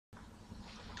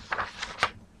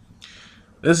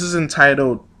This is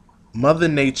entitled Mother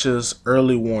Nature's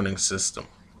Early Warning System.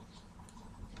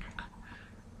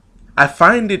 I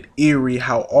find it eerie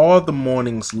how all the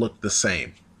mornings look the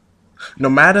same. No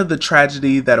matter the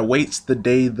tragedy that awaits the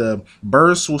day, the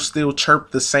birds will still chirp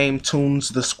the same tunes,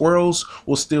 the squirrels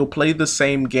will still play the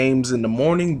same games, and the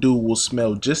morning dew will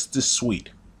smell just as sweet.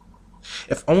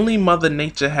 If only Mother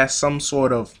Nature has some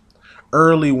sort of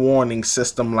early warning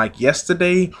system like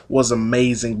yesterday was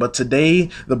amazing, but today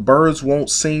the birds won't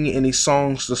sing any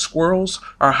songs, the squirrels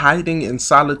are hiding in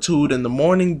solitude, and the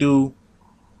morning dew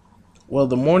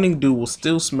will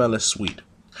still smell as sweet.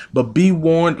 But be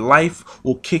warned, life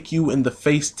will kick you in the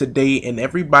face today, and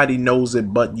everybody knows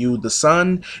it but you. The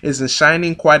sun isn't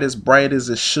shining quite as bright as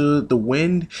it should. The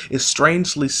wind is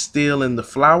strangely still, and the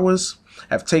flowers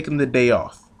have taken the day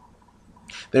off.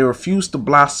 They refuse to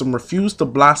blossom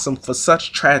for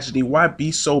such tragedy. Why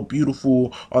be so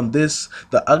beautiful on this,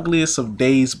 the ugliest of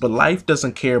days? But life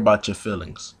doesn't care about your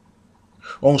feelings.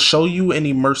 Won't show you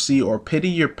any mercy or pity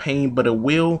your pain, but it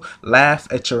will laugh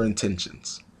at your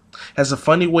intentions. Has a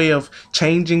funny way of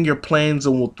changing your plans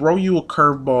and will throw you a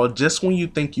curveball just when you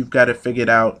think you've got it figured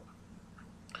out.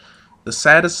 The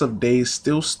saddest of days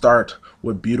still start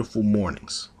with beautiful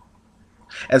mornings.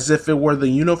 As if it were the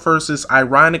universe's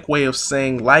ironic way of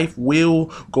saying life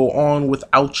will go on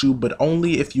without you, but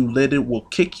only if you let it. Will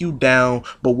kick you down,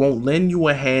 but won't lend you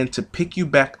a hand to pick you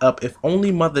back up. If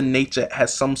only Mother Nature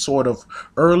has some sort of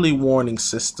early warning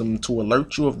system to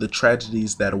alert you of the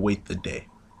tragedies that await the day.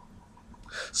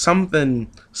 Something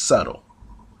subtle.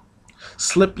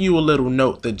 Slip you a little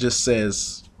note that just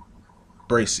says,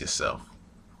 brace yourself.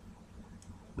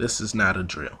 This is not a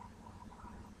drill.